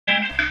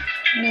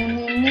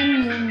Hello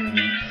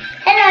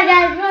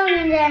guys,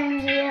 welcome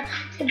here.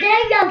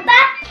 Today we're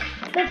back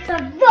with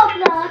some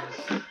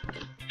Roblox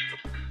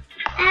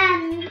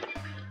and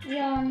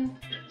Roblox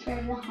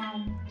Treasure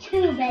Hunt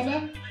 2,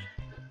 baby.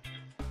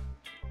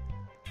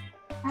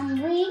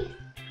 And we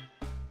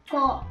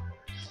got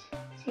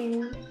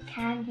to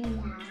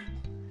Candyland.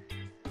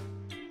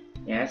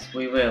 Yes,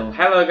 we will.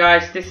 Hello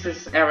guys, this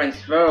is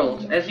Aaron's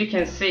World. As you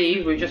can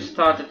see, we just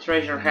started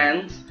treasure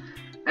hunt,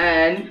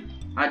 and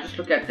I just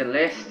look at the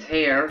list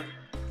here.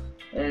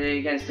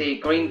 You can see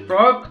green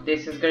frog.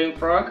 This is green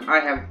frog. I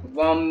have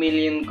 1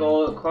 million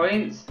gold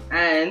coins,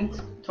 and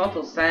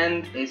total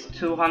sand is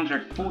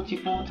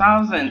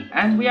 244,000,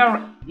 and we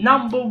are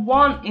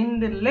 #1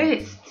 in the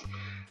list.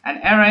 And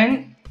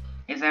Aaron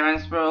is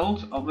Aaron's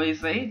World.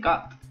 Obviously,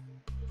 got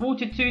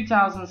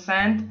 42,000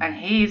 sand, and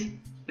he's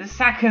the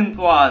second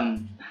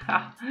one.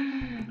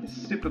 It's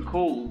super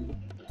cool.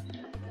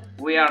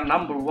 We are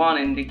 #1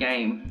 in the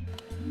game.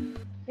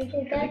 We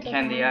can go The to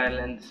Candy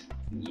Island.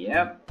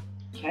 Yep,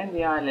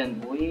 Candy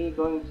Island. We're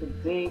going to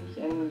dig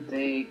and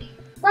dig.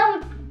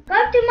 Well,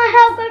 go to my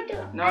house. Go to.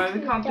 No, we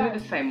can't do the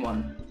same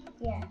one.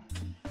 Yeah.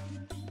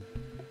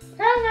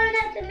 Don't go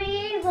next to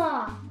me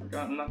either.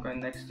 I'm not going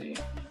next to you.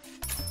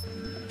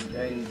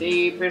 Going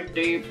deeper,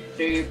 deep.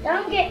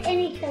 Don't get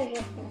any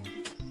treasure.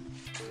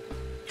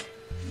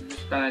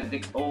 Just gonna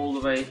dig all the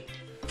way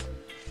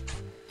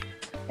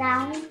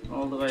Down.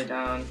 all the way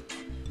down.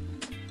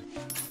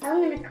 I'm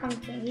gonna come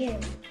to you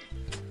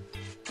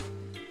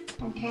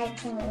and take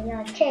some of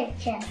your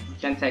chest. You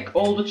can take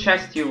all the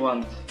chests you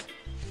want.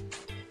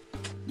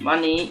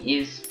 Money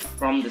is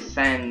from the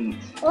sand.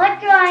 What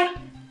do I,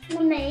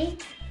 Mummy,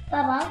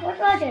 Baba, what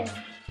do I do?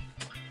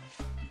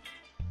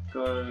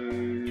 Go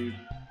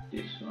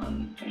this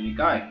one. There you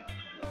go.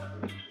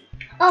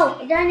 Oh,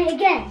 you done it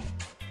again.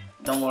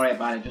 Don't worry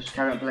about it. Just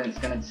carry on playing. It's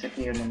gonna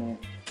disappear in a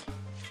minute.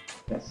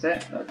 That's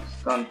it.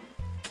 That's gone.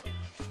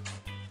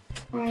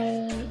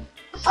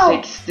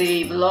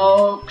 60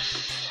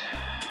 blocks.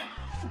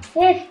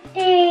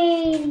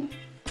 15.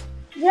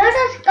 You're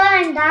just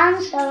going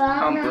down, so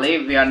I'm Can't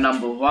believe we are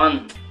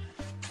 #1.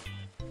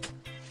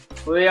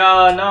 We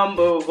are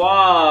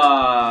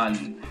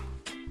 #1.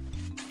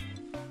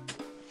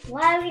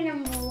 Why are we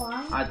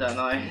 #1? I don't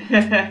know.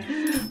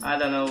 I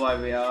don't know why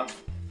we are.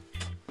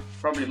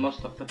 Probably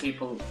most of the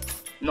people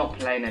not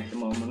playing at the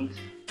moment.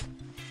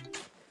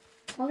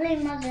 Probably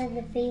most of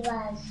the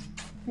people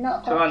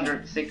not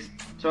 206,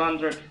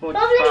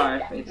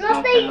 245. It's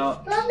not a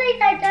lot. Probably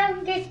they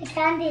don't get to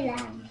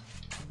Candyland.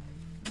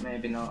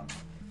 Maybe not.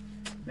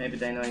 Maybe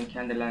they know in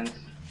Candyland.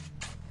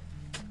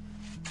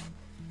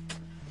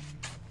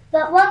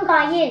 But one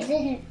guy is,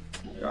 isn't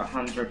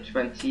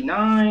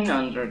 129,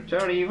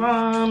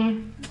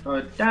 131.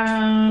 Go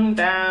down.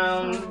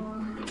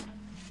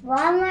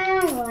 Why am I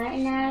on right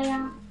now,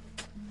 yeah?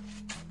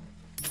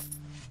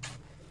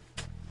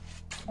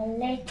 At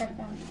least I don't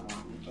know what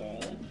I'm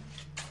doing.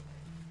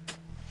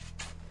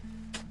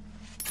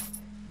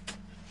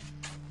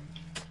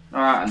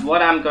 Alright, and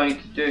what I'm going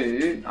to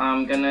do,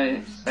 I'm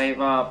gonna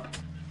save up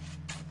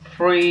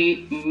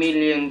 3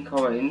 million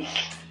coins.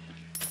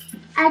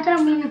 I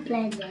don't want to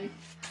play them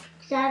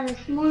because I have a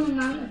small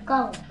amount of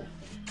gold.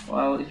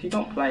 Well, if you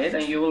don't play it,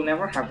 then you will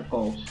never have the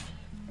gold.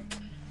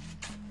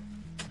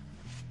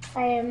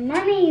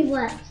 Money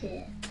works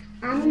it.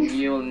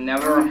 You'll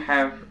never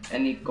have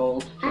any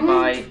gold to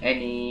buy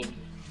anything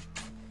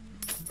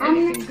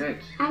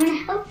good. I'm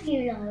gonna help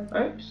you though.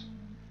 Oops.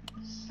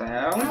 So,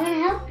 I'm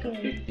gonna help you.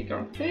 50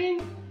 gold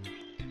thing.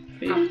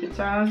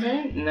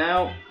 50,000.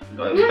 Now,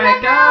 going No,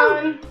 back no, no.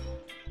 down.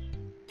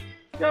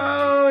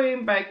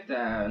 Going back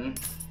down.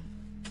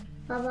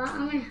 Baba,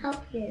 I'm gonna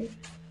help you.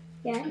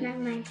 Yeah,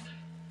 no.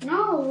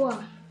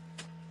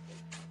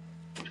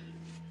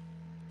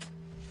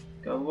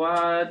 Go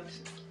what?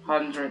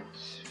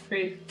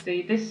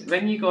 150. This,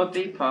 when you go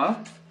deeper,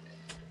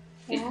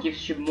 Yeah. it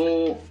gives you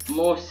more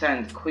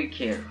sand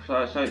quicker.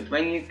 So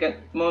when you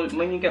get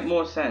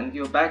more sand,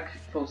 your bag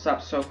fills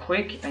up so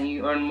quick and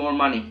you earn more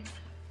money.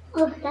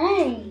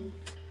 Okay.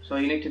 So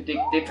you need to dig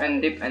dip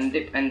and dip and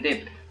dip and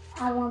dip.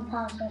 I want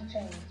parcel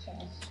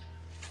chest.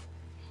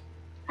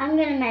 I'm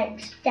gonna make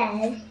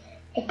stairs.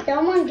 If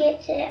someone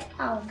gets it,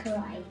 I'll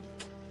cry.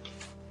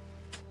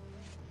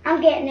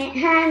 I'm getting it.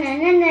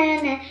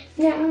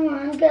 No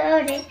one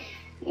got it.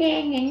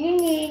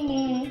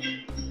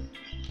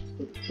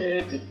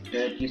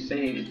 You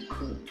see, it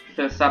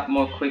fills up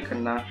more quicker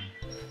now.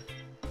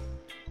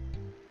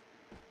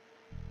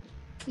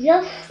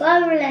 You're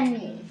slower than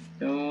me.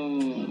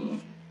 Oh.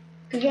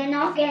 Because you're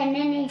not getting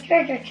any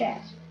treasure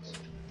chests.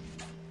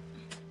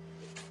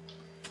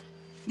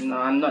 No,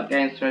 I'm not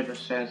getting treasure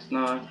chests.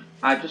 No,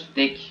 I just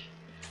dig,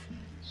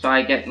 so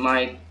I get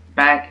my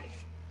bag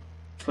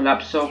full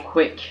up so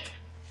quick.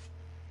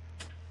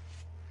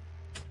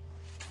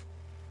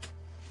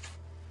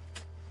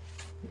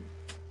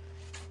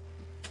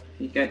 If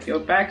you get your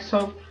bag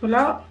so full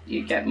up,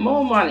 you get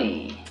more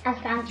money. I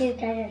found 2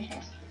 treasure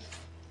chests.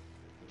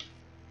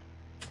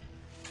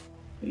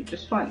 You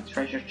just find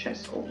treasure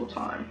chests all the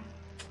time.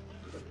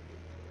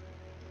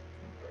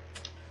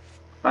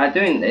 By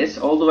doing this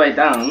all the way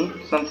down,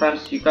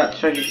 sometimes you got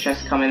treasure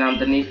chests coming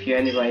underneath you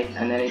anyway,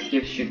 and then it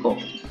gives you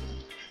gold.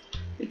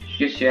 It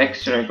gives you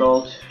extra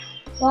gold.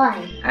 Why?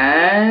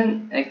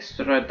 And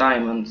extra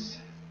diamonds.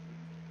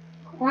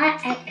 Why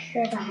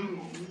extra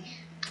diamonds?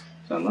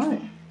 Don't know.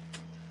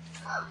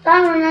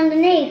 Diamond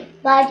underneath,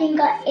 but I didn't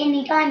got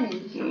any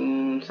diamonds.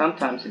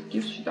 Sometimes it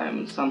gives you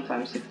diamonds,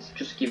 sometimes it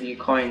just gives you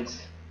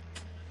coins.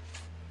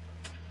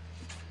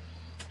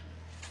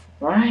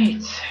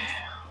 Right.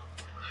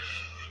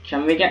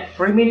 Can we get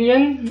 3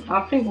 million?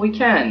 I think we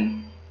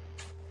can.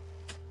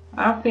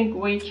 I think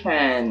we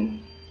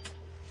can.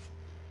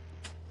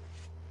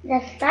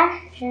 That's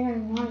faster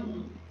than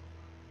one.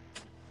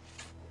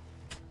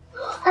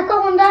 I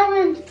got 1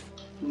 diamond.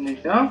 There you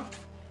go.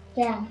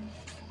 Yeah.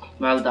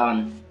 Well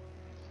done.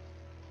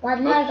 But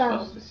no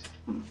gold.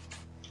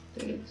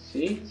 That's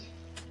it.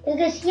 You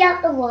can see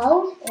out the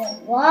world or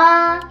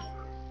what?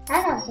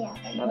 I don't see out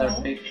the Another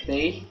world.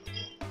 50.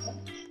 It's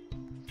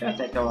gonna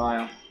take a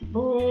while.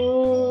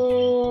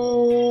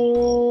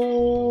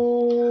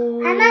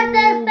 I'm at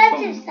the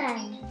expensive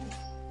side.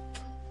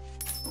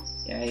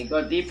 Yeah, you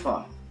go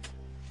deeper.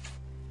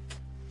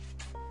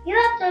 You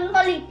have the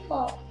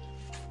lollipop.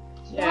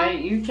 Yeah,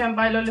 you can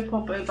buy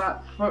lollipop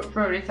about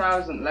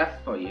 30,000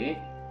 left for you.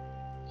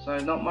 So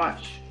not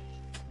much.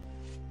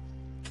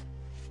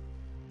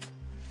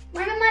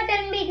 When am I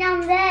going to be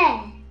down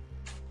there?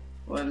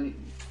 Well,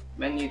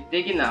 when you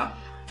dig enough.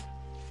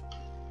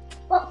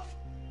 Well,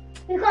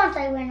 you can't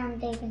say when I'm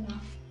digging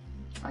enough.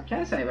 I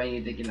can say when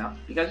you dig enough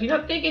because you're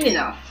not digging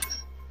enough.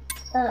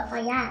 But I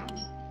am.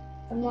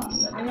 I'm not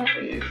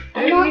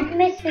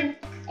missing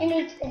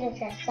any treasure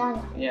chests, am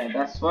I? Yeah,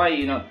 that's why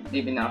you're not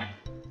deep enough.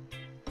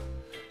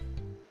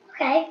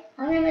 Okay,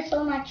 I'm going to miss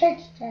all my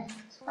treasure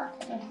chests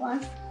after this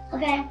one.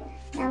 Okay,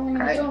 now I'm going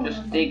to miss all Just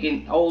of them.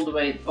 digging all the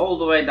way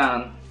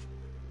down.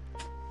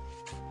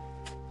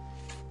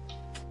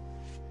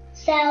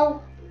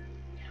 So,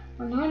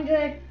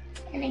 100,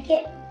 and I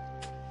get...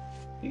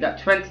 You got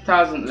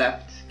 20,000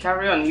 left.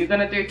 Carry on. You're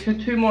gonna do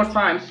two more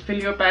times. Fill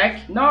your bag.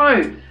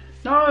 No.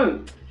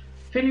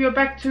 Fill your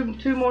bag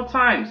two more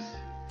times.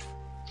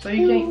 So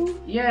you can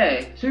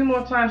 2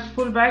 more times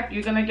full bag.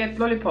 You're gonna get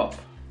lollipop.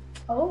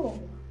 Oh,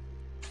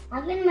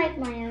 I'm gonna make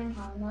my own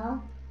home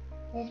now.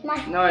 There's my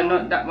No, home.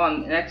 not that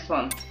one. Next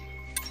one.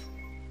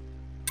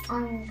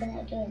 I'm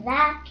gonna do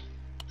that.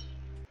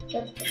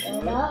 Just to go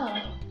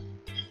low.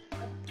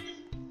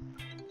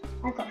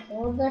 I got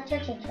all the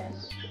treasure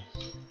chests.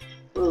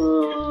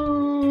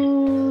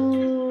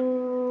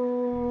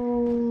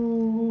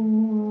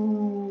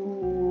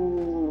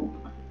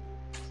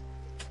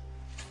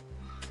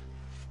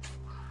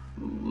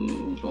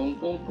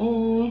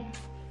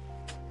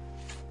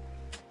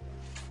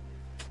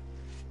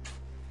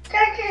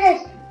 Treasure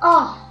chest!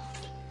 Oh,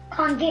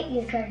 can't get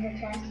you treasure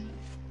chest.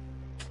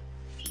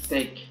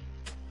 Take.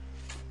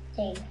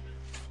 Dig.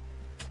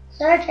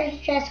 So treasure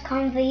chest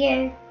come for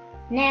you.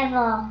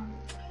 Never.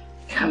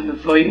 Coming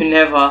for you,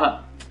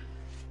 never.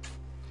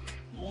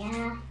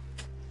 Yeah.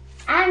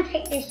 I'm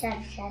taking this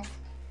treasure chest.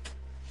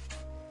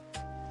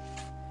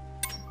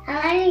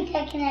 I'm only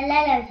taking a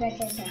little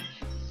treasure chest.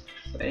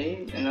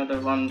 See, another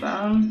one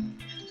down.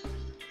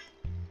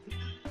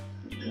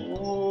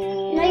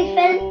 No, you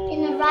fell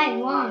in the right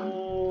one.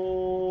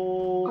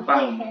 I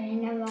thought you Bam. fell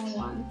in the wrong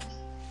one.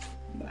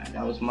 Nah,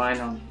 that was mine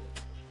on.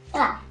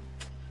 Ah.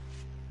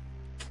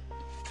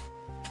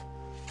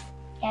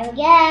 There we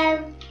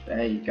go.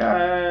 There you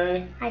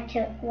go. I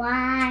took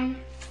 1.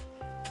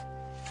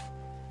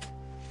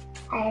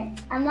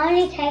 I'm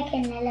only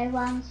taking yellow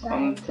ones. So.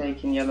 I'm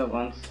taking yellow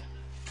ones.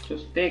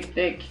 Just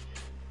dig.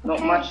 Not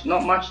Okay.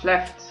 much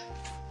left.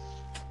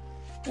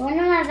 When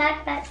am my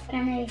backpack's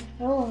gonna be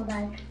full,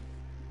 like?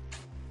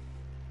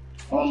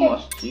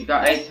 Almost. You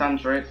got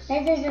 800.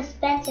 This is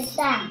expensive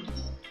sand.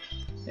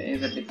 It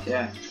is a bit,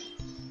 yeah.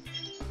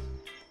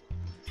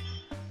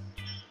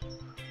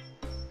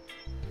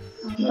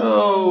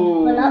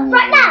 No. Pull up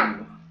right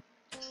now.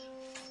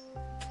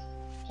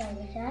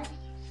 Treasure chest.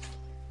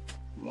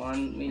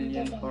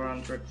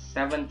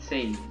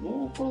 1,470,000.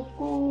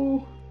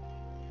 Woo.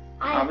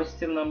 Are we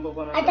still number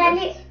 1 on I the don't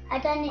list? need. I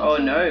don't need. Oh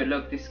to. no!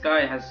 Look, this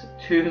guy has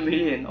 2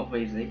 million.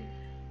 Obviously,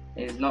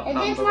 he's not Is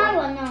number this my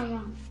 1.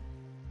 one?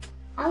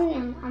 No.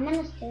 I'm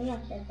gonna steal your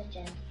treasure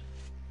chest.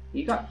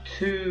 You got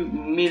 2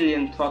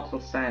 million total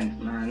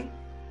sand, man.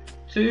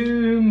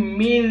 2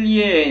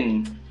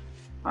 million.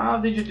 How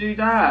did you do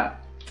that?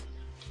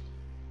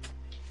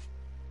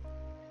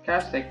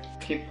 Guys, they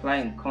keep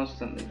playing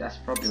constantly. That's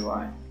probably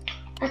why.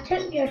 I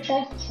took your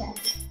treasure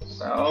chest.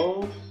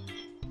 So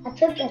I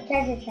took your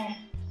treasure chest.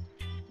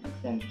 you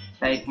can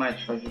take my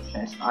treasure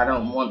chest. I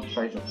don't want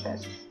treasure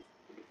chest.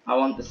 I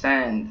want the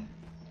sand.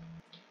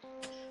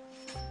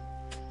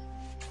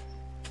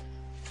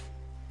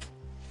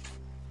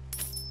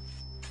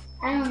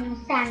 I don't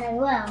understand it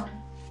well.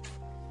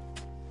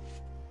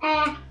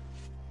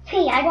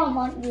 P, I don't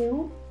want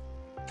you.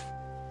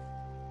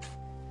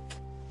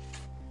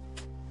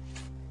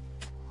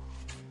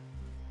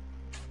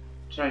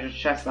 Treasure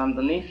chest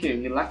underneath you.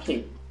 You're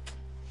lucky.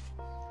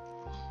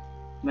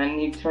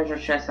 Many treasure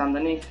chests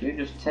underneath you,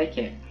 just take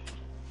it.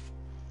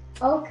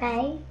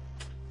 Okay.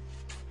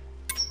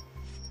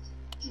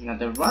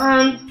 Another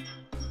one.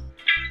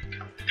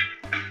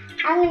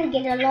 I'm gonna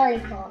get a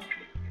lollipop.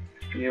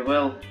 You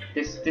will.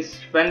 This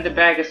when the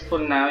bag is full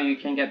now, you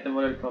can get the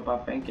lollipop. I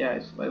think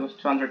it was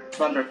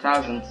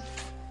 200,000,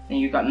 and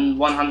you got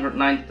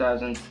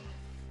 190,000.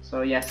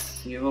 So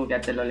yes, you will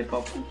get the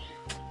lollipop.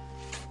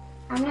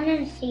 I'm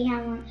gonna see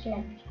how much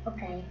left.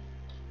 Okay.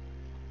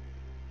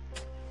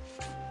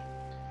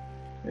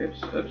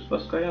 Oops,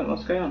 what's going on?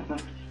 What's going on?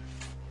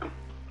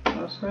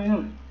 What's going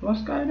on?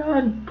 What's going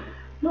on?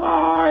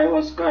 No,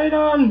 what's going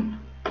on?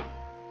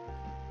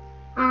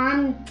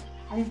 I'm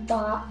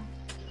Bob.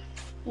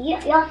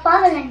 You're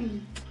following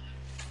me.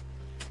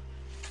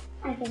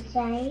 I could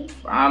say.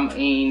 I'm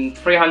in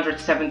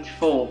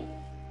 374.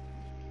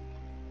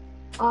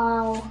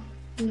 Oh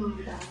my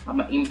god. I'm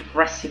an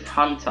impressive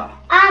hunter.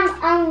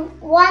 I'm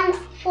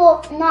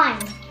 149.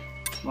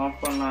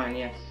 149,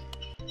 yes.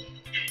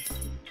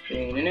 I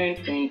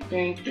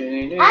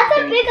have a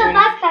bigger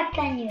backpack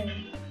than you.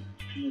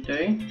 You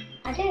do?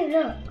 I do,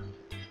 look.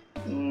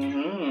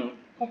 Mm-hmm.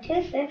 The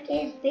 250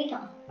 is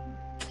bigger.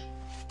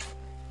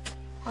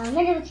 I'm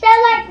gonna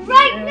sell like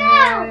right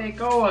now!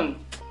 Go on.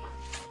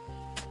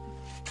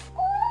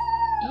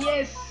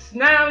 Yes,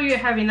 now you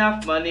have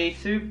enough money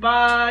to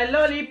buy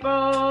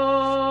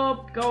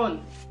lollipop. Go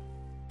on.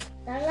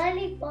 The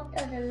lollipop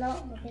does a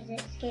lot because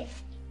it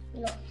skips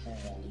lots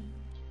of them.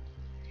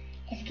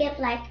 It skipped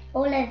like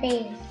all of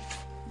these.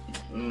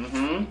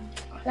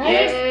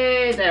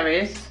 Yay, there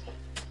is.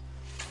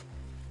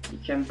 You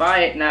can buy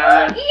it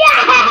now. Yes!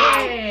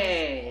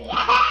 Yay!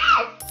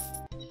 Yes!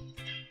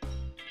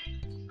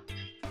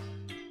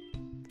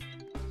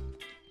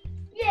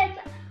 Yes,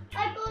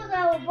 I thought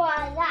I would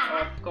buy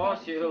that. Of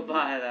course you will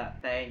buy that.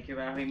 Thank you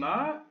very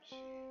much.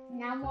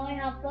 Now I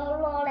have the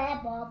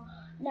lollipop.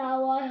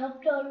 Now I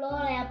have the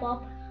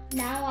lollipop.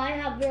 Now I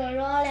have the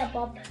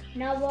lollipop.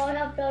 Now I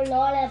have the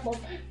lollipop.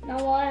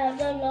 Now I have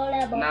the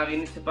lollipop. Now you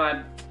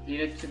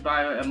need to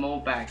buy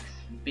more bags,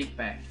 big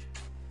bag.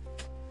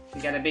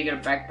 You get a bigger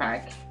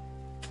backpack.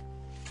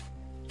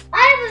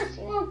 I have a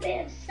small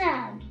bit of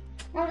sand.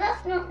 Now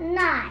that's not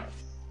nice.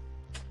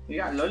 You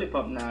got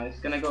lollipop now. It's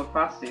gonna go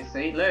faster. You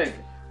see, look.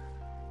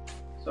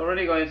 It's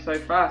already going so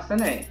fast,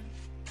 isn't it?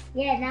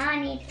 Yeah, now I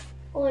need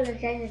all the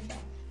treasure chests.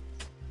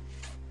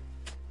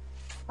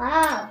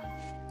 Wow.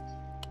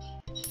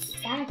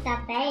 That's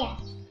not bad.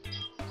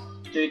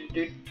 I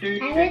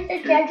miss the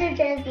treasure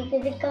chest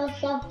because it goes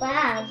so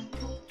fast.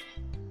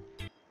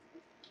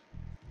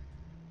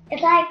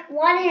 It's like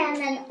one and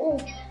then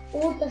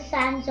all the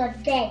sands are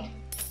dead.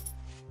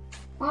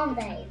 Aren't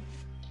they?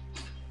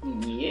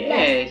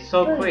 Yeah, it's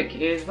so quick.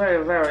 It's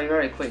very, very,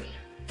 very quick.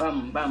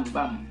 Bam, bam,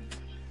 bam.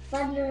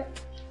 But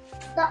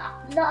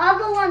the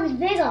other one's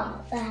bigger,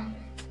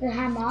 the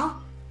hammer.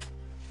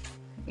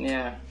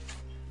 Yeah.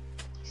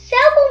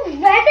 Sell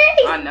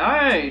already? I know.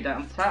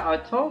 I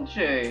told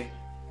you.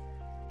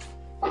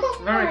 It's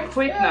very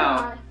quick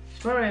now.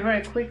 It's very,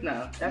 very quick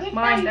now. That's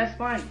mine. That's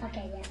mine.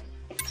 Okay, yeah.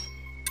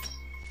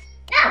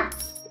 No!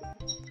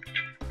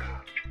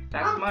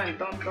 That's mine.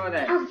 Don't go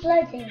there. I'm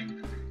floating.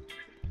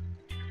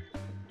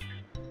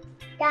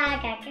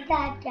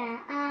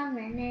 I'm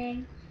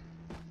running.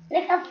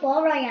 Look how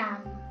far I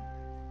am.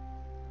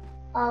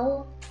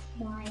 Oh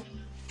my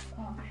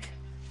gosh.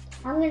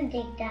 I'm gonna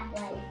dig that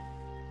way.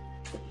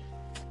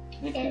 You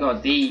need to go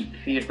deep.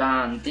 If you're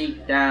down,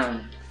 deep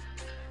down.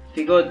 If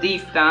you go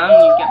deep down,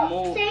 you get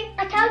more. See,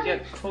 I told you.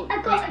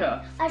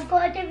 Quicker. I've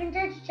got a different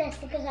treasure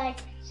chest because I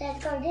said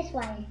go this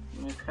way.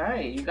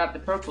 Okay, you got the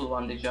purple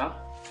one, did ya?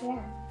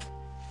 Yeah.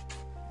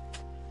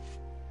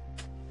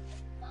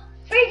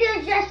 3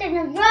 treasure chests in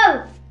a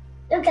row.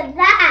 Look at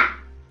that.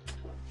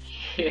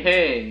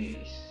 Yes.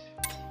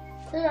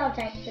 I'll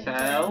take the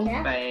Sell,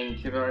 treasure.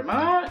 thank you very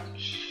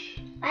much.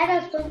 I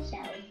don't want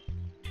sell.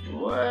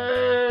 Whoa.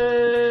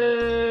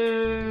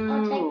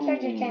 I'll take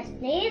treasure chest,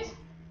 please.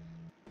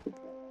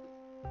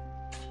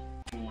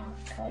 And I'll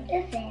go to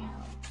sell.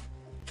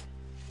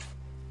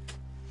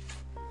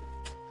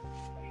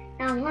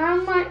 Now, how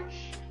much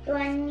do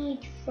I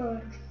need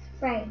for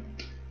freight?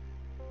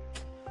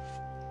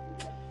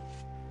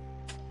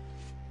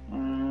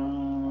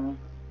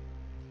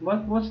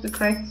 What's the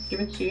crates give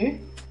it to you?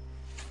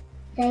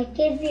 They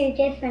give you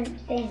different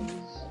things,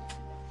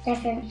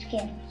 different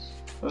skins.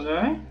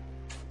 Okay.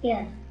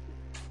 Yeah.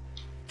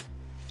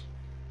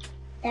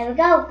 There we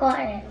go, got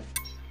it.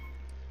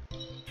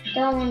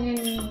 Don't want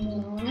any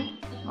more.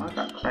 I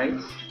got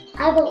crates.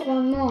 I got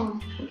one more.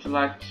 Would you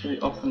like to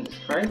open this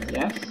crate?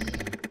 Yes.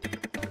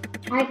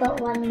 I got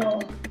one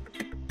more.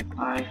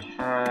 I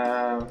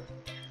have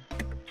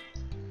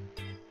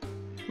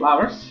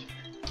flowers.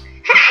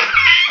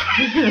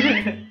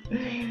 Yeah.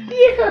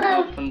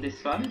 Open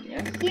this one,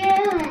 yes.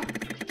 Yeah.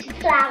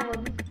 Flower.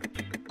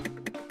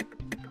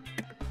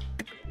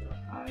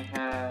 I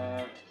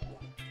have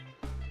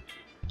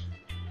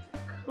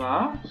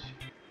cloth.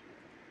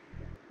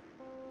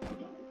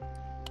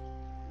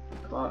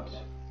 Cloth.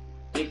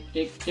 Dig,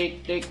 dig,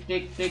 dig, dig,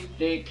 dig, dig,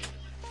 dig.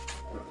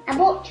 I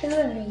bought 2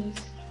 of these.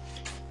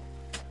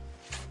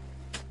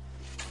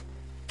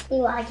 See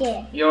what I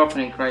get? You're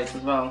opening crates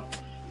as well.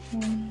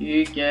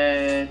 You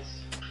get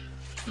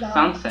Yuck.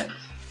 sunset.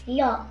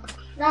 Yuck.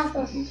 That's a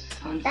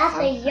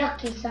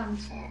yucky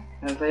sunset.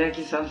 That's a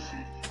yucky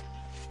sunset.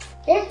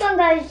 This one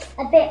goes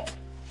a bit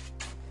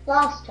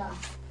faster.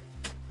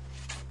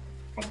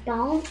 I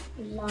don't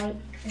like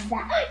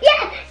that.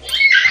 Yeah!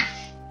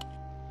 Yes!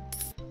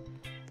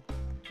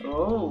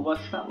 Oh,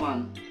 what's that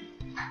one?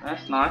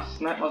 That's nice.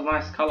 That was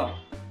nice color.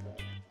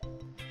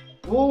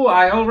 Oh,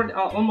 I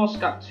almost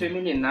got 2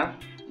 million now.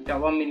 Got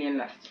 1 million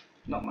left.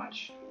 Not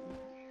much.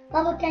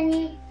 Papa, can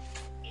you?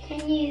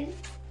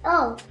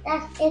 Oh,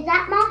 is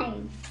that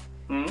mine?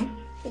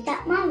 Is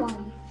that my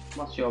one?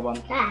 What's your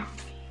one? That.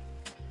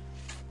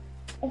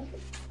 If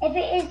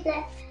it is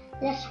that,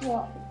 let's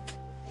swap.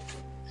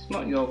 It's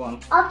not your one.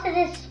 After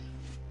this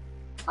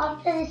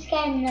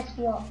game, let's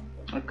swap.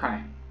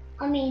 Okay.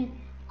 I mean,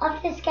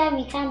 after this game,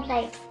 we can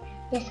play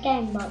this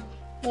game, but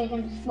we're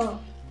gonna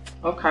swap.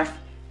 Okay.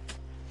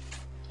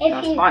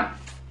 That's fine.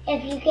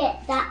 If you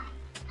get that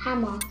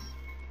hammer,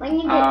 when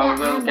you get I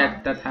will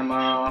get that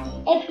hammer.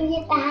 If you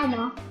get the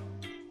hammer,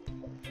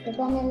 you're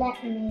gonna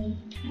let me.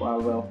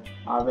 Well,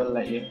 I will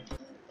let you.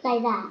 Play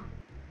that.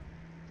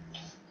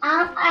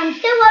 I'm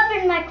still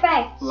opening my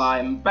crates.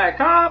 Climb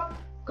back up.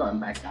 Going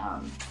back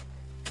down.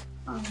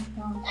 Oh my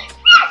god.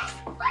 Yes!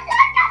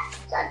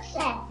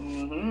 Sunset.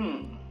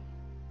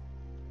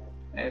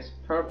 It's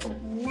purple.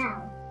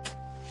 Now.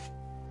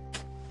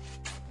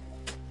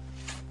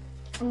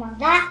 I want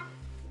that.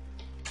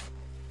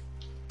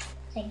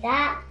 Take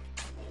that.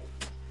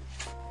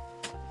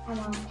 I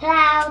want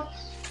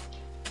clouds.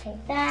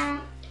 Take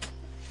that.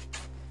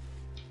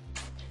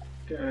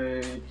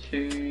 Go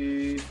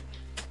to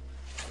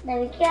There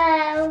we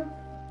go.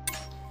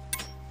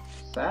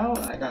 sell.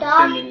 I got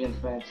Done. 10 million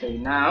 22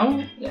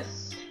 now.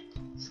 Yes.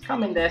 It's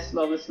coming there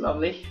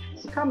slowly.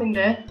 It's coming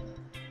there.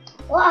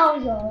 What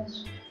hole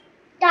yours?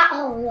 That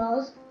hole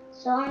yours.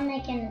 So I'm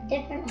making a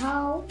different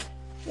hole.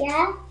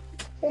 Yeah?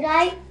 Should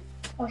I?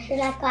 Or should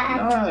I cut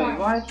out the No, sides?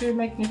 why do you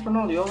make different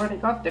hole? You already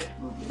got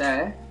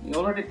there. You're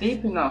already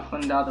deep enough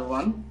on the other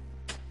one.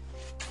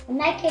 I'm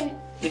making.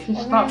 If you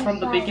around start from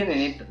the sides.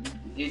 beginning,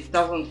 it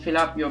doesn't fill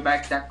up your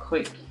bag that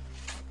quick.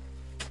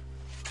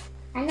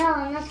 I know,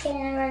 I'm not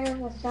getting rid of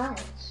the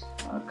sides.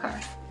 Okay.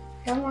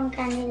 Someone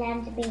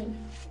Candyland to be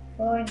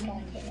boring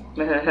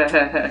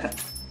Candyland.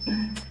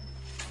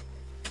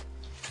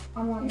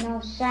 I want no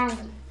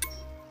sand.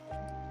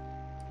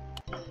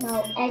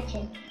 No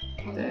edging.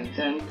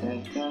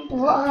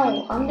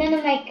 Whoa, I'm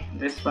gonna make.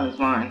 This one's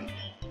mine.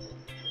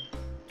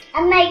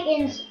 I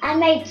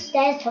made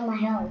stairs for my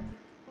home.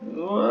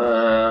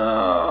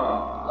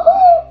 Whoa.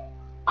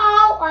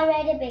 Oh, I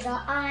made it bigger.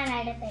 I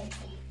made it bigger.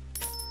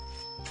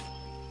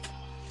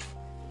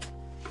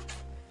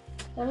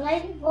 The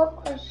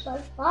ladybug goes so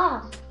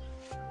fast.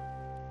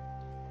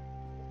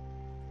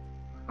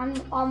 I'm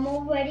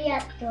already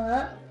at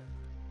dirt.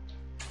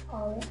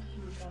 Oh my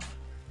god.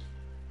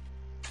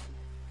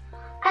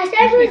 I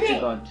said You was need to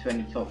it go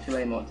 20 top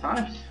 2 more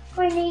times.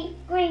 green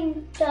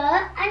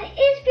dirt, and it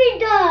is green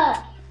dirt.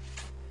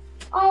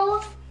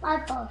 Oh my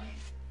gosh.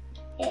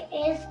 It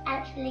is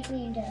actually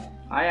green dirt.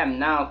 I am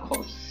now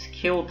called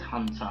Skilled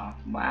Hunter.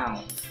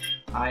 Wow.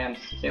 I am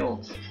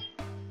skilled.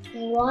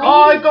 Why?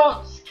 I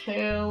got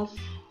skills.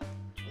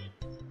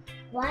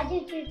 Why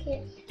did you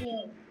get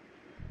skilled?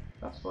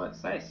 That's what it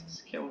says.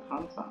 Skilled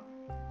Hunter.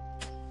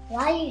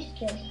 Why are you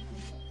skilled?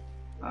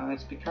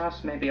 It's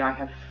because maybe I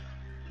have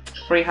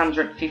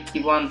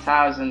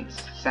 351,000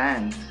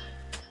 sand.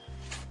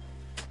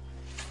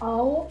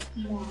 Oh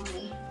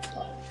my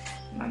gosh.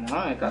 I know,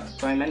 I got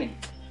so many.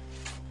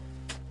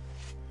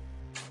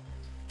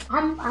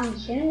 I'm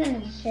soon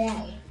gonna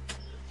say.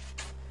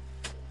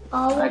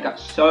 Oh, I got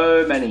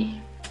so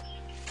many.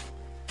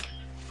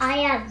 I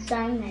have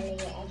so many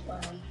as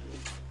well.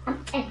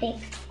 I'm epic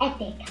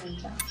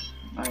hunter.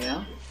 Oh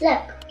yeah?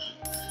 Look.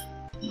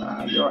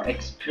 You're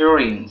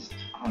experienced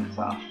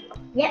hunter.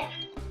 Yep.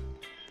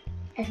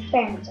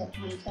 Experience of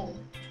hunter.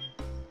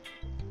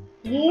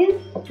 You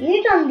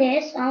done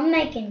this. I'm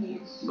making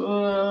this.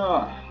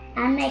 Ugh.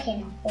 I'm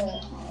making a 4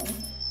 hole.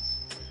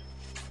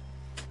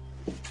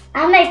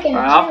 I'm making a 2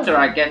 After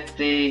I get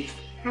the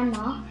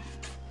hammer.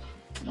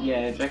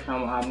 yeah, Jack,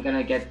 I'm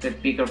gonna get the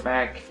bigger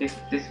bag. This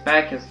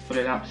bag is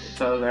filling up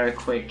so very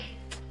quick.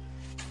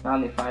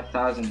 Only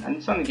 5,000, and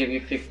it's only give you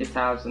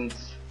 50,000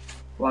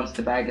 once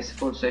the bag is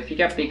full. So if you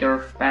get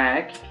bigger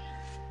bag,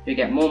 you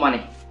get more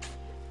money.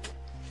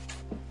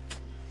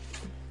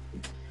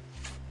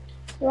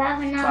 You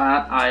have enough.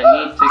 But I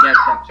need to get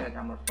that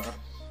jackhammer first.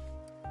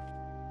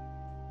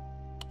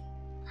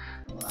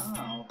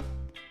 Wow.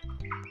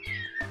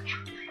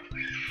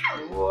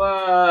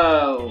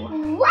 Whoa.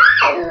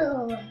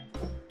 Wow!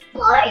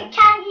 Boy,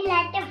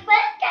 Candyland, the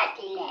first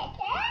Candyland, eh?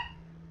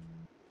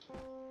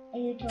 Are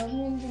you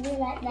talking to me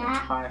like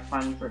that?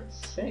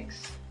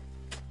 506.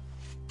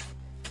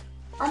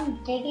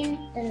 I'm digging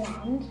the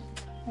land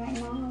right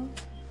now.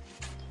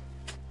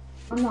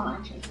 I'm not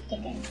actually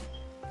digging.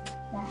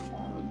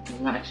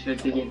 I'm not actually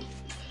digging.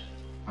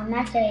 I'm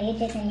actually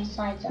digging the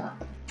sides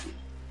up.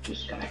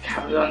 Just gonna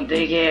carry on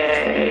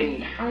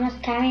digging. I'm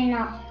just carrying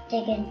up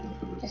digging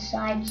the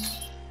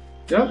sides.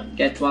 Good.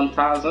 Get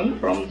 1,000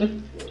 from the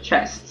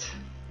chest.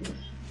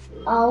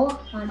 Oh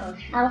my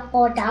gosh, how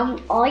far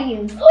down are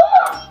you?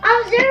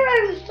 I'm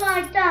 0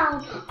 side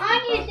down.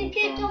 I need to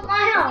get to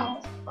my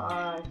house.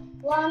 5.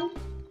 1,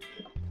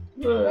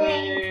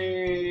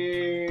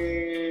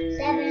 3,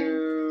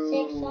 7,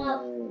 6,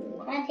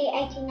 12, 20,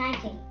 18,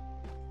 19.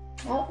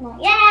 Nope, not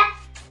yet.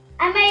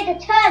 I made a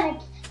turn,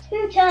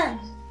 2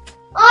 turns.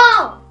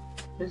 Oh!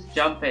 Just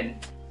jumping.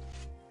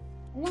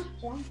 I'm not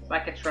jumping. It's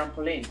like a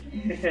trampoline.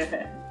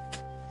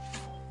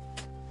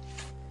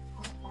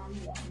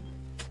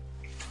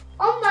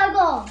 Oh my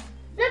god!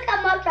 Look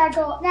how much I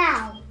got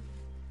now.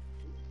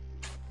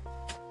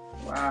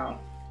 Wow.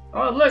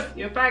 Oh look,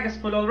 your bag is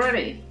full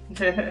already.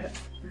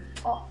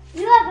 Oh,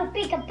 you have a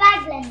bigger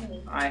bag than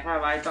me.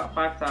 I got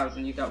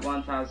 5,000, you got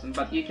 1,000,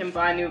 but you can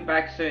buy a new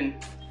bag soon.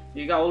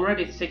 You got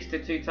already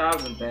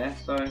 62,000 there,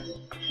 so...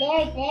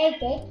 Dig,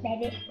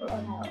 baby. Oh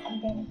no,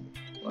 I'm digging.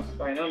 What's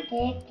going on?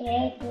 Dig,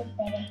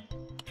 baby.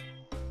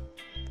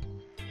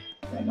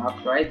 Then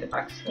upgrade it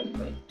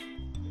accidentally.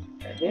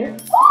 Right here.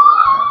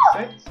 Oh!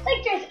 That's it.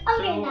 Look this,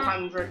 I'm getting that.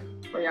 200,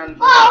 300,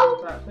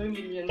 Oh! 2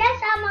 million.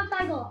 Guess how much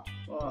I got?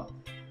 What?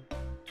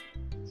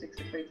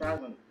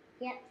 63,000.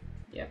 Yep.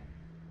 Yep.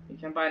 You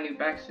can buy a new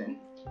bag soon.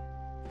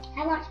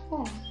 How much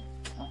more?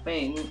 I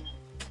think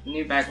the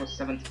new bag was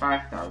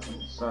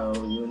 75,000, so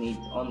you need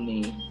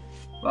only,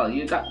 well,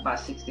 you got about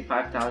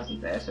 65,000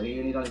 there, so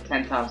you need only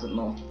 10,000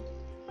 more.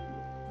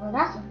 Well,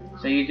 that's not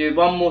enough. So you do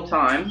one more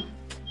time,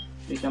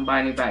 you can buy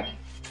a new bag.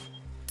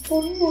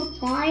 One more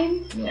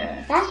time?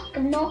 Yeah. That's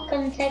not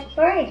gonna take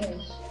for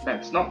ages.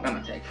 That's not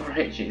gonna take for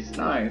ages,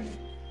 no.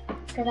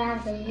 Because I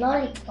have a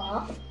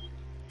lollipop.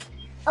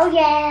 Oh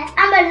yeah,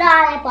 I'm a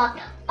lollipop.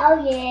 Oh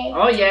yeah.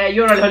 Oh yeah,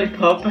 you're a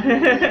lollipop.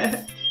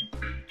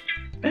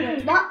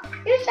 What?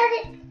 You said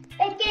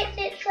it gets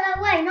it straight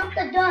away, not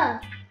the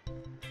dirt.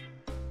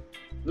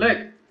 Look,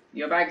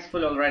 your bag's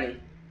full already.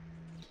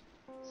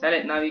 Sell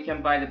it now, you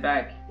can buy the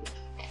bag.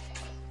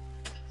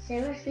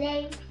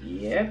 Seriously?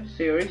 Yep,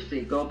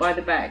 seriously, go buy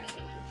the bag.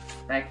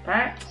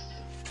 Backpacks.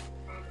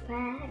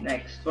 Backpack.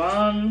 Next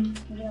one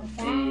Your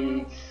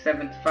bag. is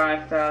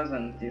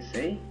 75,000, you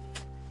see?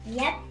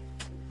 Yep.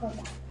 Go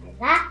back like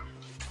that.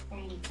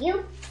 Thank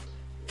you.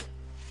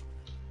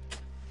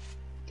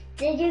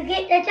 Did you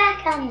get the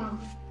jackhammer?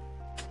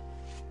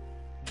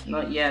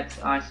 Not yet,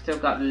 I still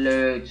got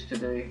loads to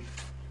do.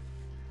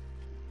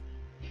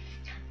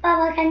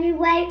 Baba, can you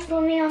wait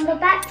for me on the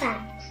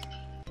backpacks?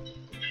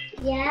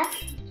 Yeah?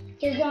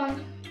 Because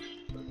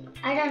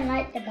I don't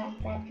like the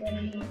backpacks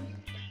very much.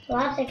 So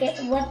I have to get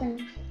the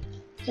weapon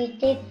to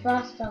dig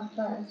faster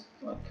first.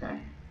 Okay.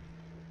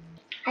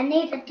 I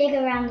need to dig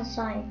around the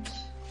sides.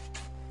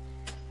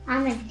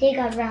 I'm gonna dig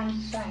around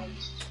the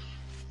sides.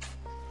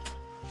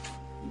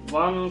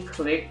 One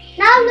click.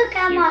 Now look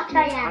how gives much me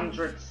I am.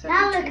 117.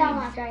 Now look how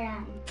much I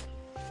am.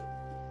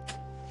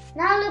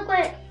 Now look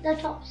what the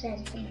top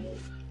says to me.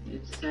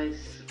 It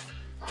says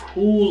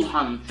Cool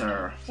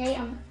Hunter. See,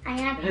 I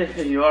am.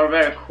 You are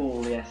very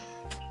cool, yes.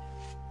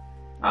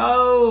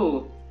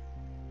 Oh!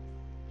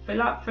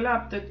 Fill up,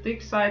 the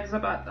dig side's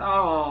about.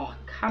 Oh,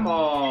 come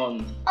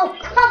on. Oh,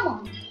 come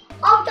on.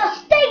 I'll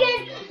just dig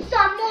in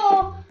some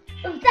more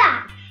of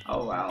that.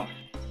 Oh well.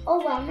 Oh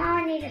well, now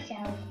I need a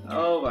cell.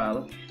 Oh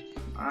well.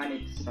 I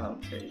need to sell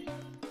too.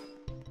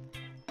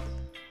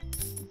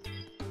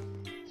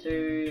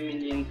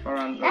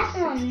 2,468,000. That's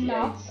not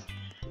enough.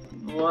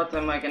 What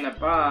am I gonna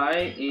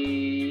buy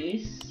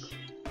is,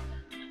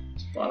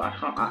 well, I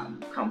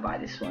can't buy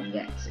this one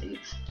yet.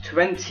 It's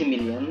 20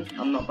 million.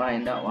 I'm not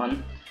buying that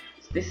one.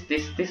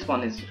 This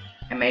one is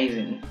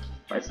amazing,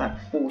 but it's like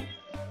 4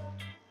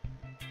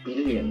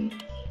 billion.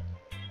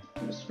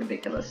 It's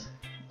ridiculous.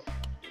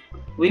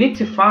 We need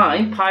to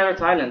find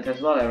Pirate Island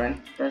as well,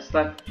 Aaron. There's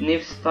like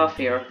new stuff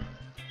here.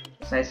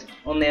 It says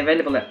only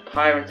available at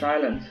Pirate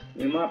Island.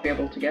 We might be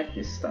able to get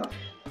this stuff.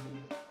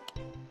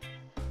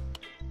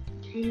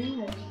 I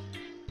know.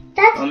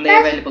 Only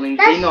available in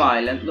Dino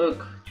Island,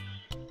 look.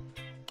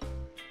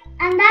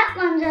 And that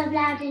one's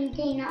allowed in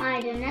Dino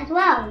Island as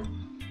well,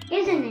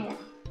 isn't it?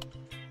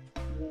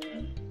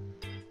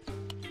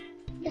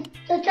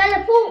 The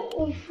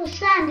teleport for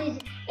sand is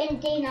in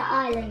Dino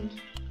Island,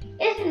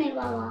 isn't it,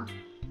 Baba?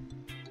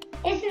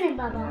 Isn't it,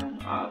 Baba?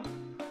 Yeah,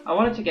 I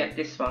wanted to get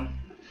this one,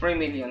 3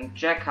 million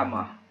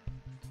jackhammer.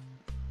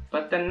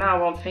 But then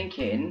now I'm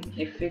thinking,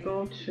 if we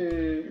go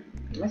to,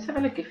 let's have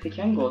a look if we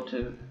can go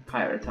to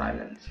Pirate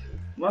Island.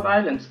 What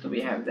islands do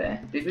we have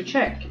there? Did we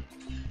check?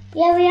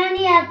 Yeah, we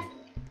only have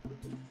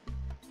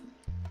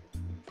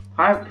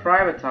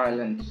Private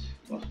Island.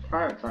 What's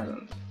Private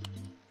Island?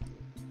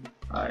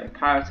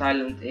 Pirate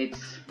Island.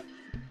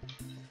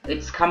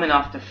 It's coming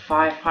after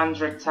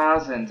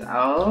 500,000.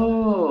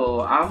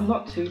 Oh, I'm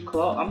not too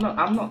close. I'm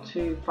not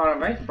too far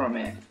away from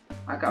it.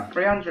 I got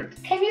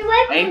 385,000. Can you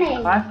wait for me?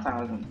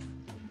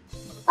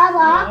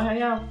 Baba,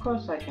 Yeah, of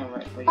course I can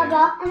wait for you.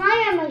 Baba, am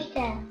I almost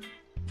there?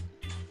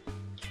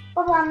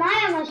 Baba, am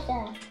I almost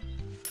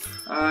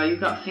there? You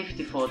got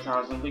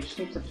 54,000. We just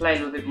need to play a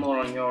little bit more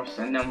on yours,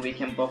 and then we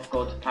can both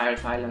go to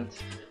Pirate Island.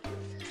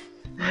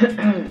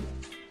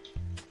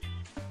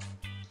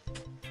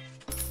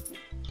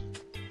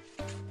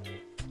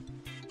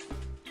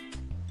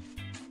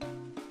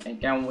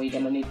 Again, we're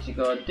gonna need to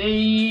go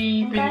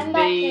deep and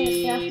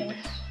deep.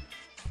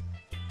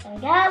 There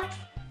we go.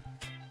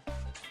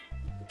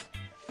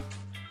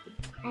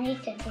 I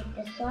need to take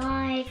the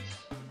sides.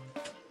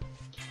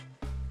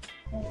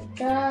 There we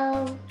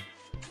go.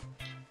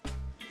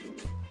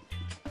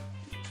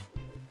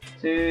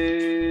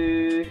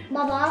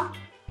 Baba,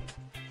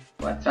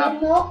 What's up?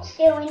 I'm not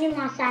stealing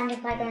my sand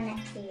if I go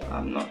next to you.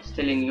 I'm not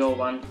stealing your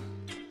one.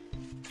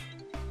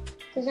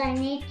 Because I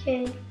need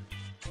to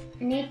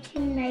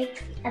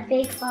make a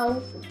big hole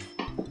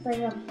for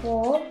the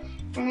 4,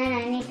 and then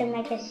I need to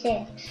make a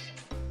 6,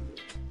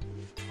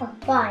 a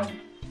 5,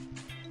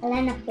 and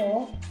then a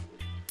 4.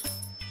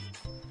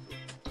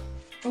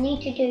 I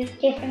need to do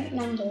different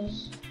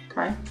numbers.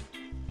 Okay.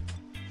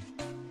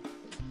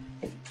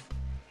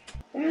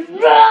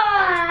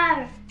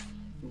 Roar!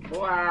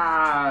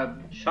 Wow,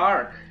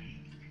 shark.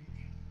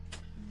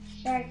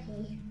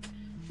 Sharky.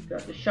 You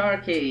got the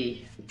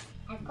sharky.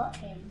 I got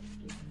him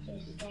to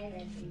scare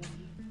everyone.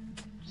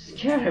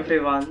 Scare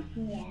everyone.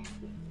 Yeah.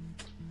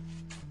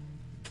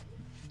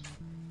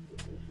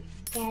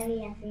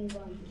 Scary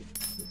everyone.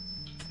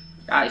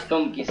 Guys,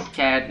 don't get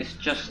scared. It's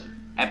just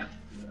a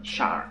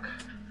shark.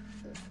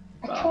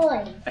 A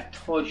toy. A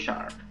toy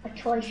shark. A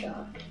toy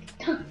shark.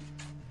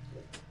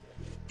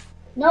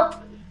 Nope.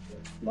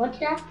 What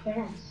did I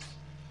press?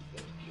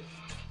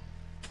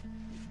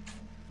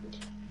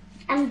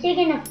 I'm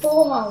digging a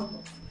 4 hole.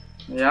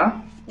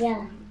 Yeah?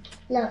 Yeah.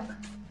 Look.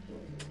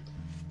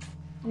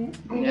 I'm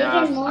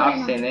Yeah, digging more I've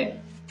than seen I it. did.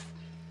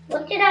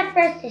 What did I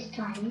press this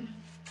time?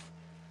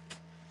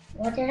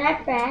 What did I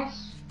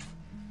press?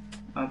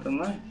 I don't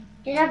know.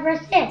 Did I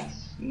press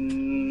this?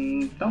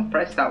 Don't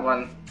press that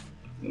one.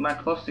 You might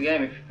close the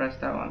game if you press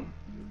that one.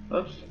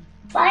 Oops.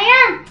 But I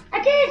am!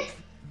 I did!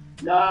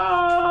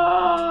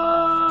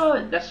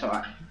 No! That's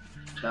alright.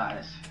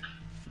 Guys.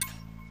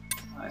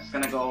 It's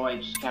gonna go away,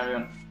 just carry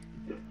on.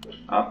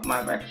 Oh,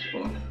 my back's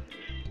full.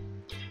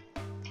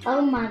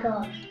 Oh my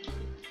god.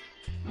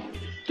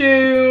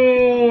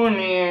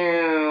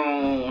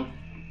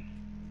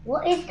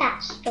 What is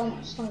that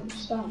stomp, stomp,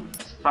 stomp?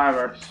 It's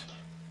fireworks.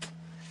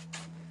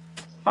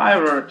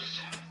 Fireworks.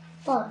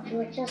 What? You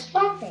were just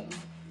stomping?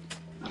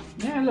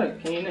 Yeah,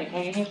 look, can you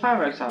hear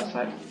fireworks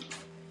outside?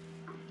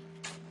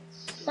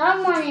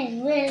 Someone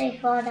is really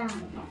far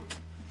down.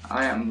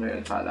 I am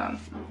really far down.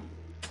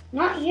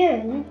 Not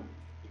you.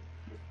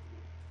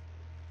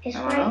 It's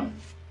Am I not?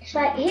 it's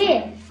right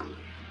here.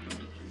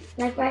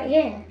 Like right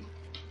here.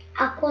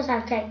 Of course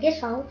I'll take this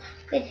hole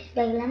because it's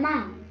bigger than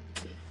mine.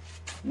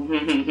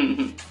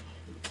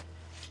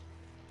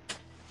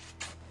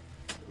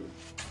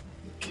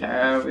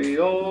 Carry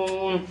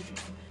on.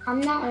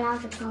 I'm not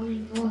allowed to come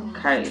in more.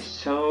 Okay,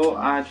 so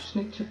I just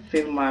need to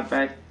fill my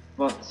bag,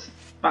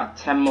 about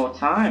 10 more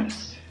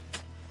times.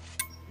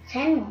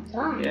 10 more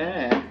times?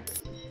 Yeah.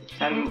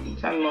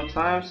 10 more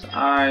times,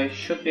 I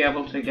should be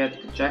able to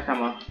get the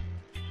jackhammer.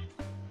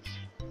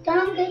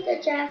 Don't get the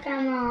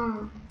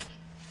jackhammer.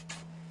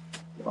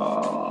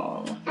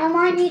 Whoa. I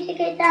might need to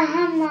get the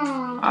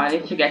hammer. I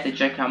need to get the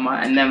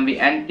jackhammer and then we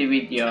end the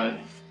video.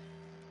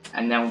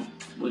 And then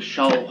we'll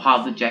show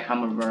how the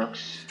jackhammer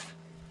works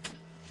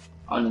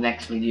on the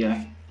next video.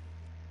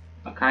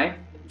 Okay?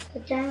 I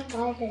don't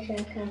like the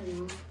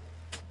jackhammer.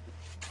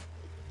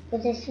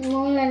 Because it's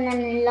smaller than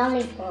a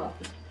lollipop.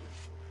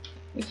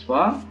 It's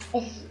what?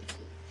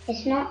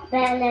 It's not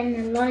better than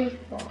the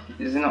lollipop.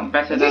 Is it not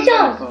better Is than it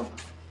yours? lollipop?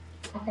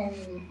 Better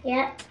than it.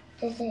 Yep,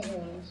 this is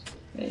yours.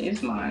 It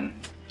is mine.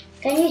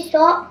 Can you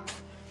stop?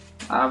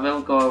 I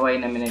will go away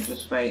in a minute,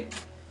 just wait.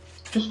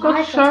 Just go to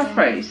I got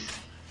surface.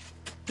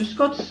 Just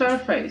go to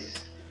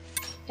surface.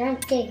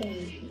 Don't dig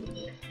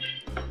anything.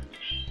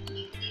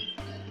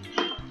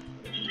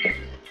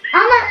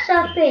 I'm at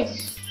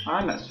surface.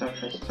 I'm at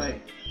surface too.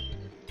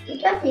 You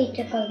don't need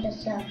to go to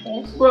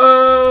surface. Whoa!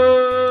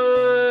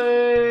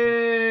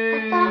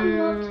 I found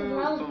lots of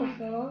holes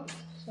before.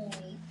 So,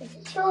 is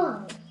it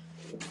yours?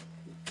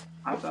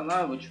 I don't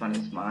know which one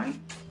is mine.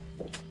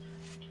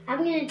 I'm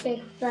gonna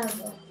dig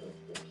further.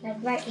 Like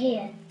right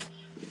here.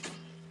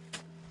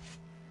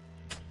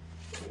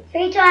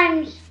 3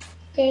 times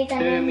dig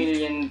and then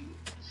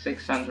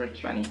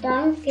 2,620,000.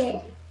 don't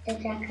get the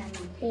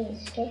jackhammer,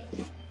 please.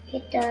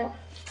 Get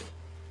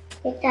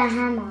the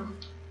hammer.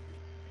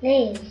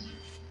 Please.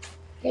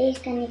 Please,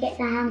 can you get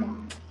the hammer?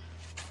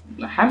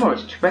 The hammer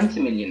is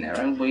 20 million,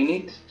 and we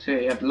need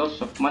to have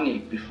lots of money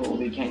before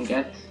we can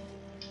get.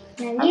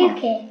 No, hammer. you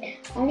get.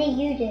 Only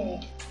you do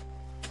it.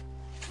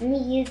 Only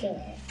you get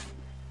it.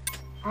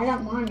 I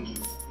don't want it.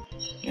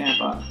 Yeah,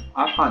 but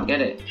I can't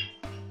get it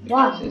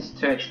Why? because it's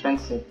too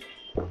expensive.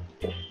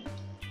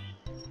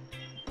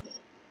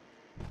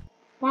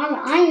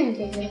 Pirate Island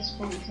is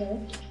expensive.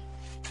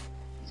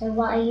 So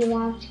what are you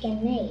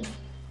asking me?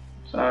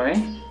 Sorry?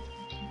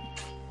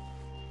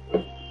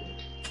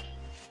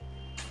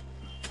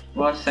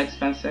 What's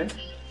expensive?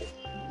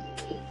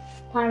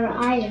 Pirate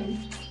Island.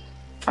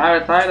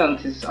 Pirate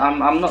Island is,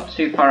 I'm not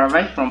too far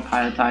away from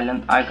Pirate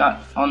Island. I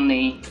got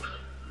only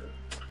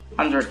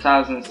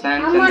 100,000 cents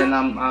and then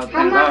I How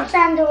can much go.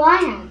 sand do I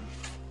have?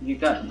 You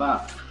got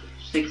about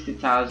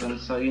 60,000,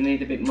 so you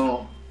need a bit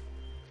more.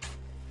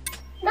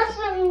 That's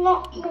a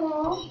lot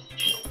more.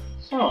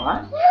 It's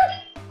alright.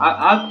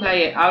 I'll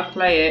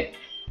play it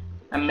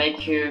and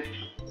make you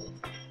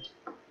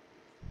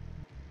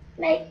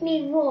Make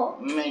me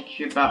what? make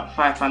you about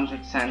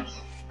 500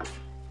 cents.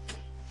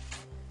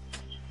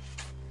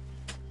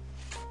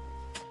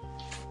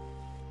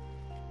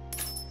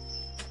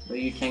 So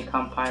you can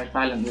come Pirate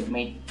Island with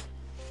me.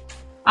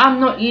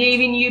 I'm not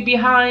leaving you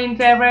behind,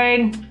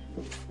 Erin.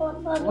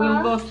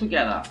 We'll go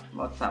together.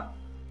 What's up?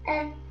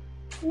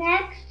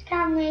 Next,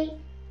 can we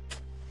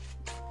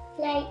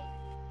like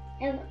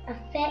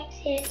affect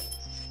it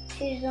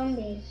to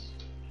zombies?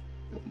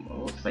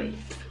 We'll see.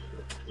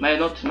 No,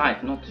 not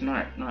tonight. Not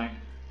tonight. No.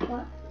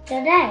 What?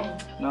 Today?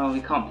 No, we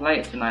can't play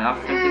it tonight.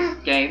 After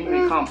this game,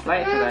 we can't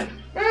play it today.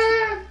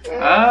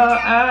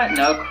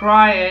 No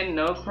crying.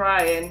 No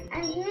crying.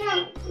 I'm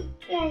not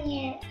playing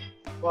it.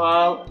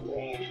 Well,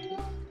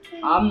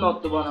 I'm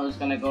not the one who's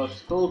gonna go to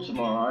school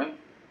tomorrow.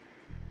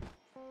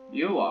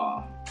 You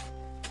are.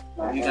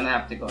 You're gonna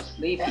have to go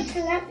sleepy. Just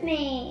let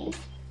me.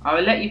 I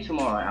will let you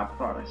tomorrow, I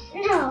promise.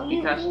 No.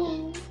 Because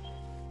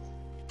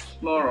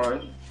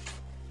tomorrow,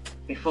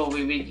 before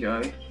we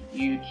video,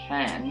 you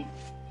can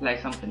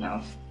play something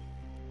else.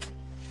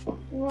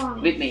 Why?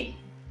 With me.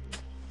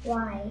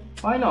 Why?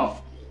 Why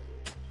not?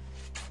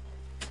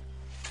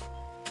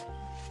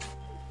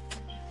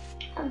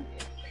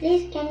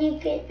 Please, can you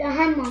get the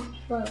hammer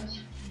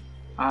first?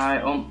 I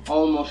am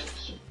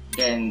almost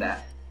getting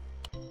that.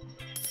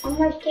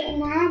 Almost getting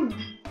the hammer.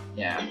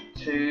 Yeah,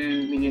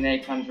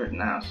 2,800,000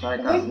 now, so I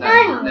got Is a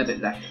this little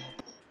bit left.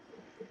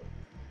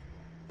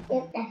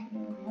 It's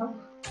definitely no.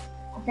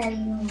 I bet you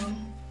know.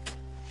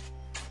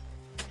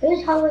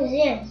 Whose hole is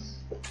this?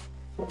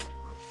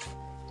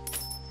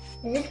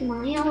 Is this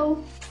my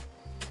hole?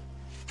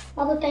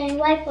 Bubba, can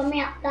you wait for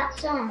me up that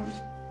sand?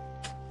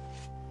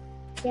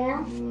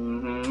 Yeah?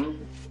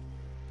 Mm-hmm.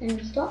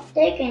 And stop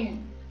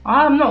digging.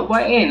 I'm not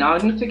waiting, I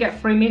need to get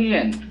 3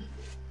 million.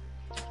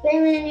 3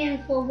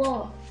 million for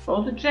what?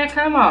 For the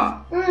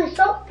jackhammer. No,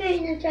 stop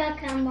getting the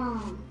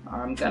jackhammer.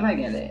 I'm gonna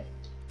get it.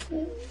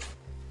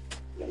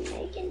 You're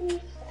making me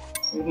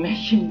sad. You're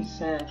making me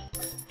sad.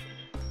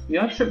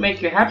 You should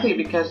make you happy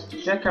because the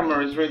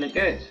jackhammer is really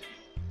good.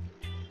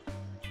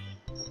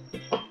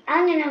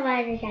 I'm gonna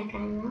buy the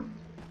jackhammer.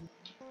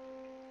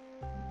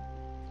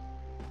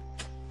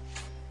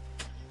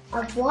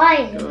 Why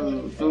is it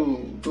really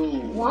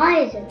good?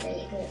 Why is it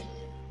really good?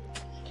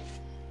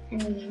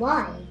 And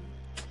why?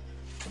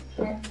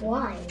 That's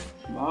why.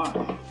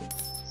 Why?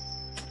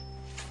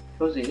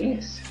 Because it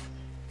is.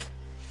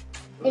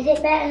 Is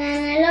it better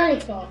than a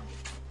lollipop?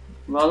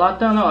 Well, I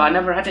don't know. I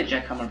never had a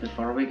jackhammer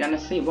before. We're gonna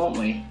see, won't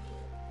we?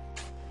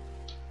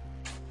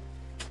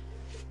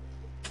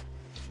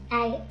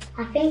 I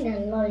think the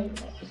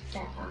lollipop is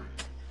better.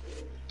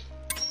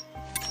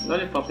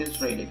 Lollipop is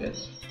really good.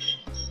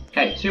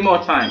 Okay, 2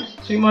 more times.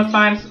 2 more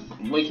times,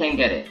 we can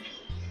get it.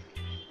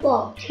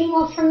 What? 2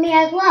 more for me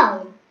as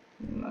well?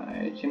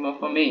 No, 2 more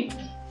for me.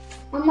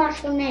 How much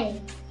for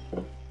me?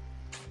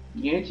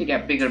 You need to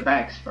get bigger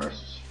bags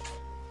first.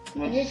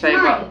 You need to Is save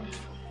mine? up.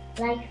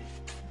 Like,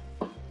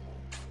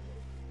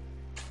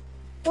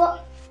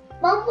 what?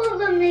 Both of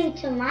them need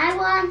to my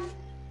one?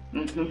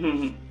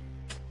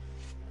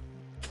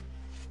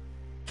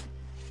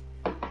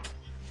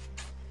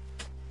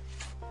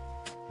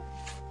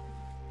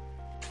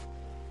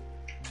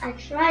 I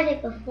tried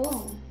it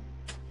before,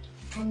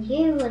 and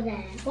you were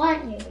there,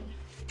 weren't you?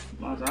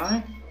 Was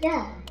I?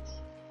 Yeah.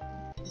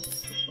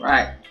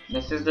 Right,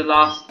 this is the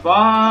last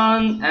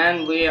one,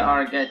 and we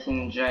are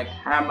getting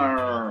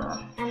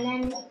jackhammer. And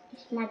then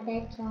it's my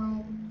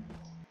bedtime.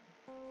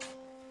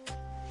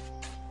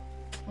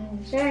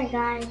 I'm sorry,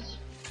 guys.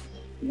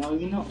 No,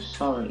 you're not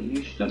sorry.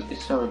 You shouldn't be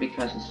sorry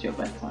because it's your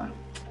bedtime.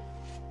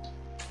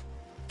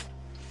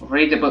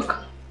 Read the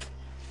book.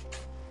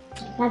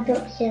 My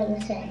book's still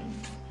the same.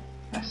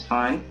 That's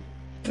fine.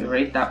 We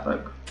read that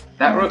book.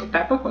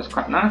 That book was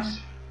quite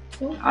nice.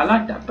 Yeah. I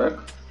like that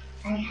book.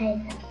 I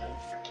hate that book.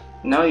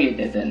 No, you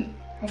didn't.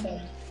 I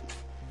did.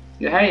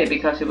 You hated it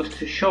because it was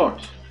too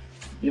short.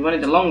 You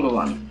wanted the longer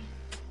one.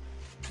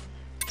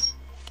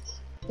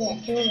 Yeah,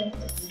 true.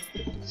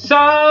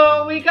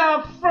 So we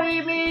got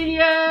 3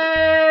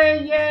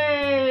 million!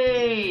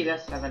 Yay!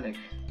 Let's have a look.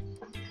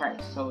 Right,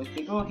 so if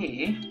we go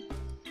here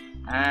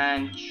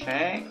and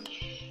check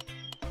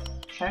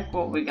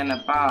what we're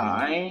gonna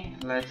buy.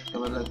 Let's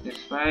go a look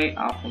this way.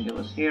 I think it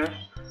was here.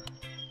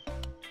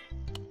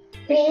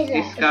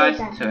 This guy's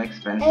too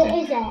expensive.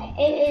 It is there.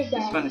 It is there.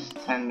 This one is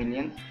 10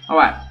 million.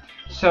 Alright,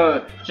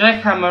 so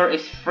jackhammer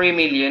is 3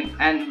 million,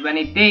 and when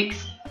it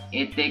digs,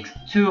 it digs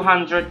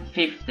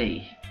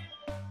 250.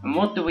 And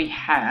what do we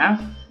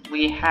have?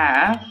 We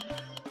have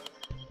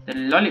the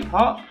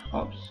lollipop.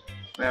 Oops,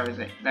 where is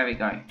it? There we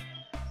go.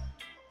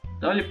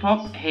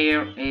 Lollipop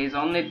here is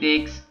only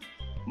digs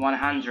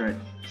 100.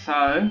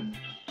 So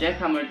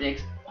jackhammer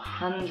digs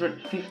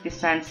 150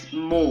 cents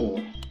more.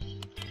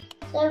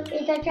 So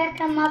is the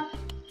jackhammer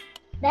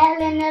better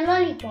than the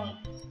lollipop?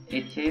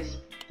 It is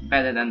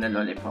better than the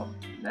lollipop.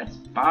 Let's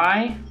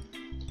buy.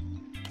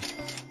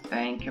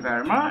 Thank you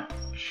very much.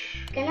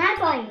 Can I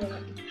buy it?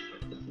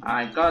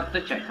 I got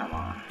the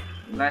jackhammer.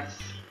 Let's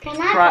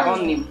Can I try buy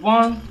only it?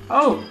 one.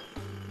 Oh!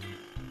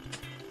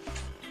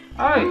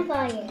 Can I Oh!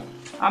 buy it?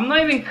 I'm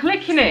not even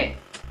clicking it!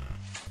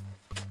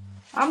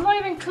 I'm not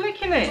even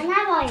clicking it! Can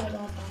I buy it,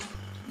 Papa?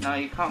 No,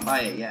 you can't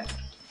buy it yet.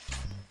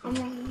 I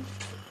mean,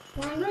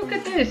 Look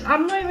at this!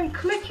 I'm not even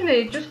clicking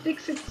it, it just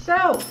digs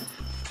itself!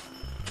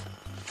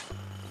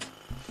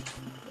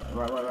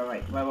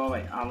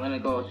 Wait. I wanna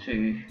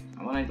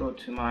go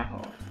to my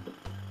hole.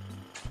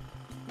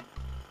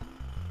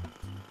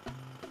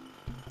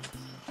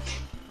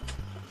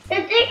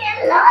 It's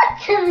digging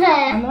lots of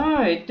I them.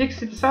 know, it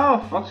digs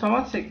itself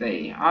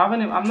automatically. I'm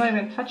not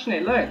even touching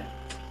it, look!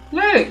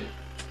 Look!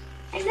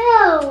 I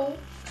know.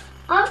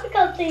 I have to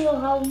go to your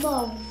whole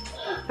mall.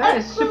 That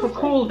is super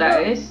cool,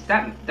 that is.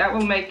 That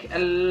will make a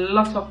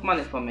lot of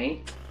money for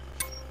me.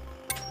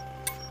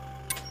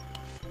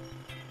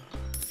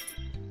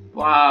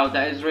 Wow,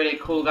 that is really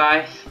cool,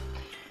 guys.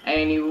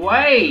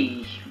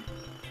 Anyway,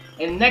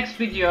 in next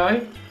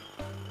video,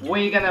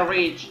 we're gonna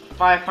reach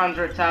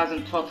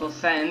 500,000 total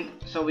sand,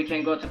 so we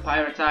can go to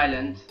Pirate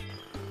Island.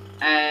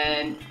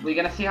 And we're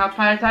gonna see how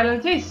Pirate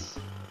Island is.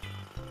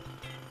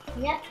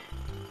 Yep.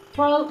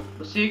 Well,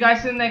 we'll see you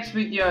guys in the next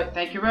video.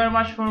 Thank you very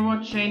much for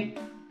watching.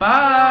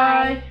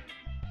 Bye!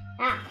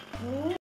 Ah.